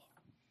gospel?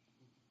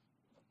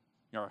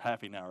 You're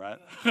happy now, right?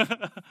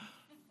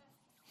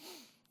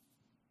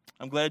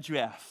 I'm glad you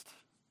asked.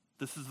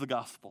 This is the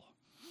gospel.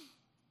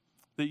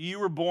 That you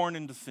were born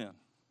into sin.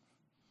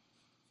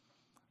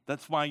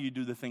 That's why you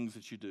do the things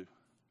that you do.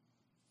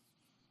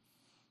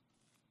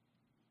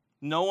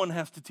 No one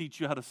has to teach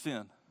you how to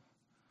sin.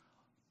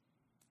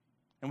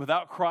 And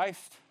without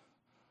Christ,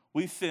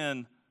 we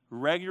sin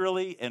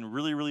regularly and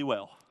really, really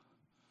well.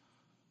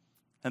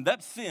 And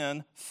that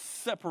sin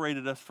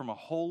separated us from a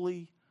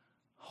holy,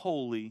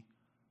 holy,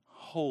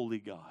 holy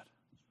God,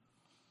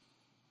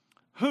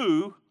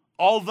 who,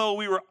 although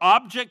we were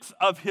objects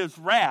of his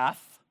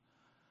wrath,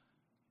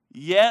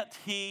 yet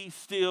he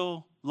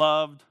still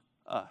loved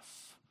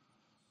us.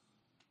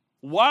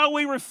 While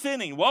we were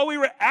sinning, while we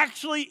were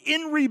actually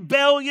in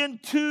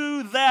rebellion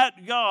to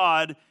that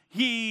God,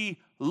 he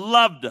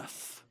loved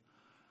us.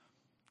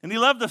 And he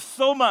loved us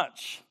so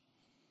much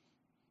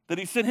that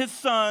he sent his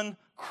son,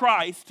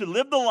 Christ, to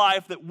live the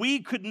life that we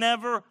could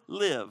never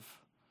live.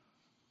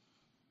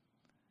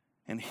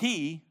 And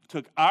he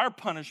took our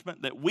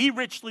punishment that we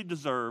richly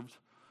deserved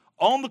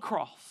on the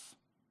cross.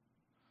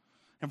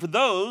 And for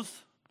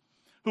those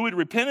who would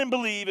repent and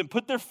believe and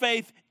put their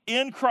faith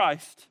in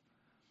Christ,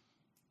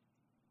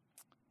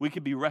 we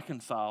could be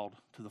reconciled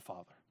to the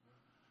Father.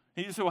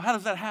 And you say, well, how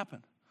does that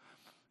happen?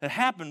 It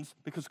happens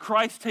because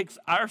Christ takes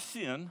our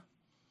sin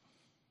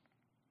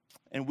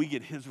and we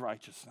get his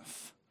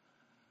righteousness.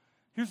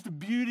 Here's the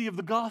beauty of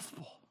the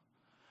gospel.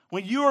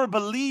 When you're a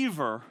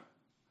believer,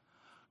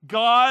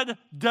 God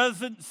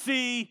doesn't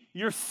see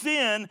your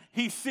sin,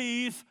 he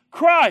sees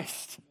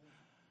Christ.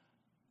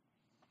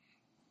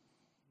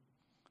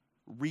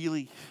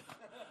 Really?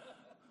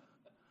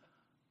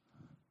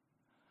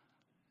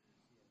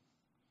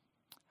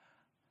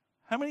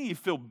 How many of you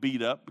feel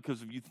beat up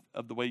because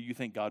of the way you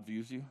think God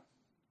views you?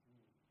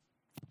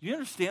 Do you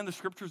understand the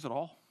scriptures at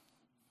all?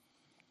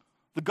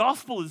 The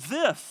gospel is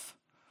this,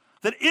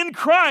 that in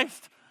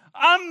Christ,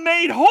 I'm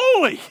made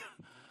holy.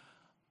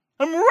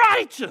 I'm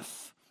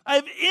righteous.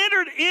 I've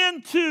entered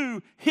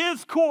into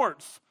his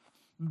courts,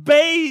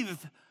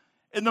 bathed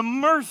in the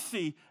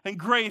mercy and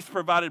grace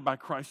provided by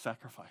Christ's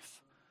sacrifice.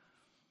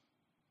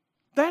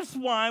 That's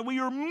why we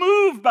are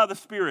moved by the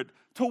Spirit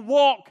to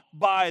walk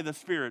by the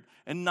Spirit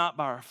and not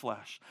by our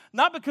flesh.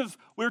 Not because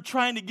we're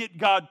trying to get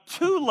God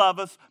to love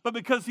us, but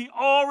because he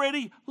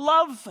already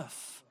loves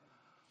us.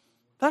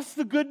 That's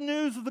the good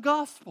news of the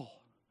gospel.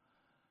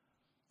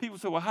 People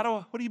say, well,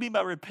 what do you mean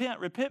by repent?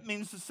 Repent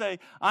means to say,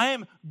 I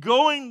am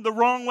going the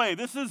wrong way.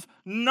 This is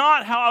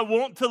not how I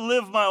want to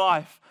live my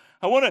life.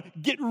 I want to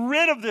get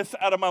rid of this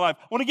out of my life.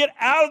 I want to get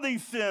out of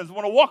these sins. I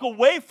want to walk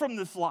away from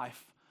this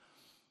life.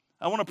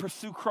 I want to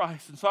pursue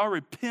Christ. And so I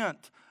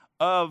repent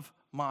of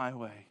my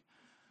way.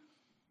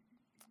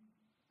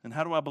 And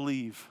how do I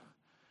believe?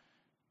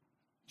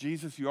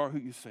 Jesus, you are who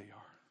you say you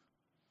are.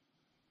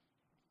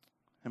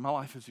 And my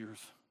life is yours.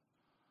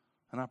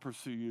 And I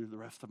pursue you the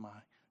rest of my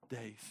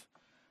days.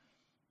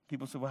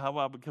 People say, well, how do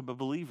I become a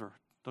believer?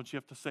 Don't you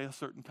have to say a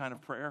certain kind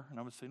of prayer? And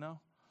I would say, no.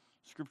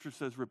 Scripture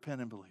says repent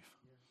and believe.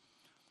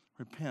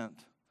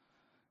 Repent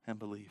and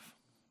believe.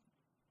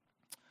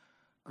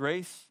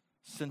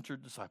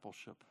 Grace-centered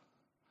discipleship.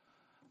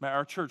 May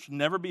our church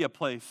never be a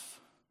place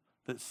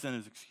that sin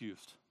is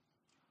excused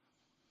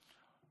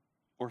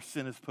or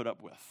sin is put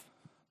up with.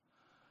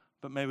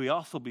 But may we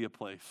also be a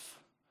place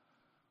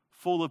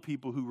full of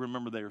people who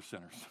remember they are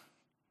sinners,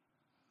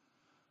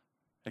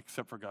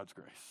 except for God's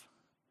grace.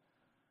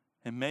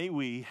 And may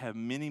we have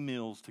many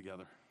meals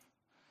together.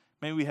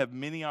 May we have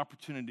many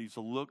opportunities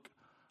to look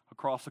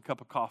across a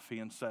cup of coffee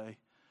and say,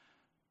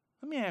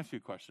 let me ask you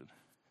a question.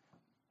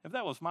 If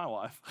that was my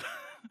wife,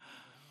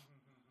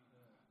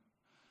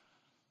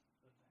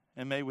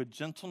 and may with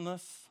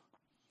gentleness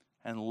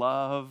and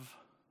love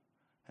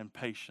and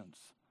patience,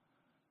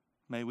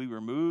 may we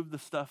remove the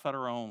stuff out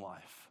of our own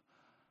life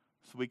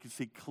so we can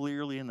see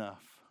clearly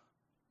enough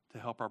to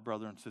help our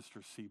brother and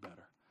sisters see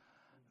better.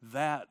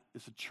 That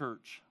is a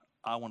church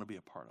I want to be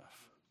a part of.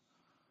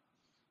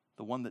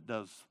 The one that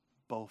does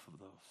both of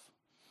those.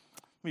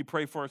 Let me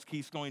pray for us.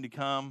 Keith's going to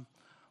come.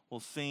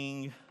 We'll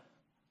sing,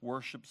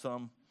 worship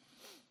some.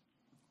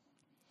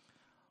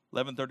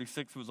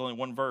 11:36 was only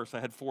one verse.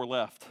 I had 4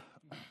 left.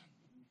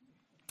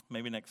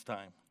 Maybe next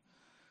time.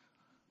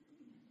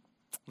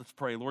 Let's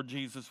pray. Lord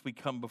Jesus, we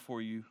come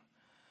before you.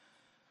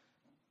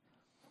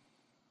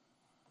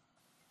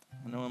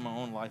 I know in my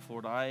own life,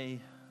 Lord, I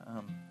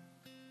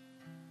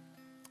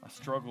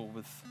struggle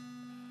with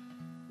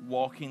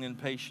walking in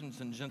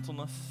patience and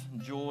gentleness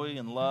and joy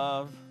and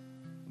love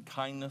and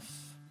kindness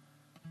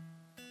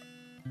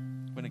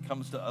when it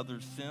comes to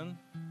others' sin.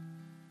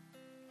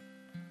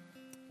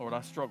 Lord,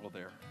 I struggle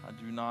there. I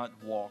do not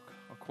walk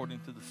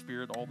according to the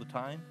Spirit all the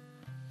time.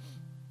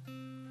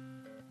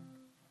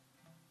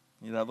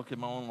 Yet I look at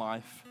my own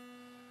life.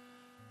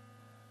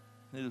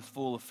 It is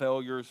full of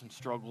failures and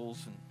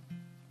struggles and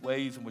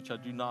ways in which I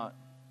do not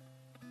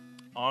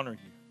honor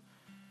you.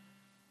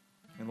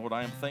 And Lord,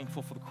 I am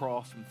thankful for the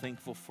cross. I'm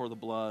thankful for the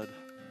blood.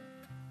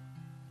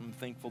 I'm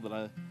thankful that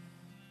I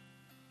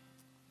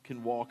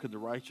can walk in the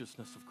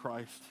righteousness of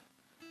Christ.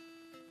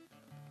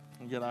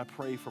 And yet I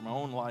pray for my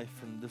own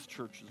life and this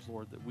church's,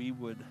 Lord, that we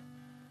would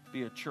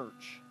be a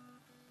church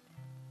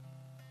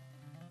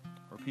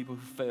where people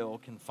who fail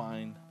can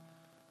find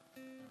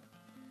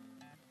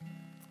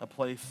a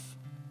place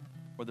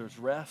where there's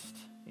rest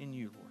in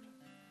you, Lord.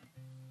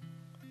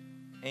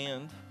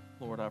 And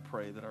Lord, I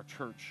pray that our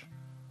church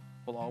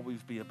will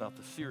always be about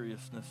the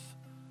seriousness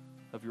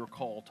of your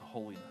call to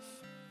holiness.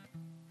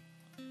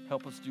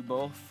 Help us do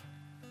both.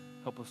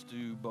 Help us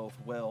do both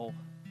well.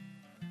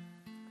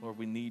 Lord,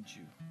 we need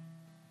you.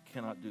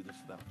 Cannot do this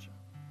without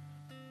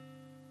you.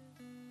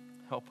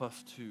 Help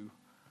us to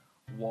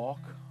walk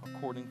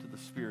according to the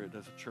Spirit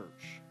as a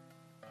church.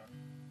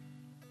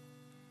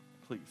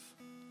 Please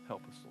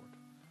help us, Lord.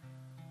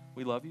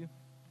 We love you.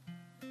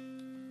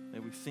 May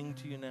we sing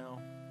to you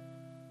now.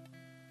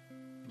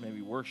 May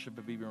we worship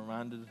and be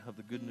reminded of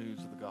the good news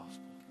of the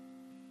gospel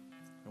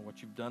and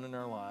what you've done in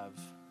our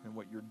lives and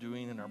what you're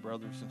doing in our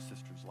brothers and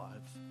sisters'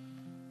 lives.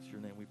 It's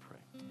your name we pray.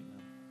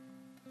 Amen.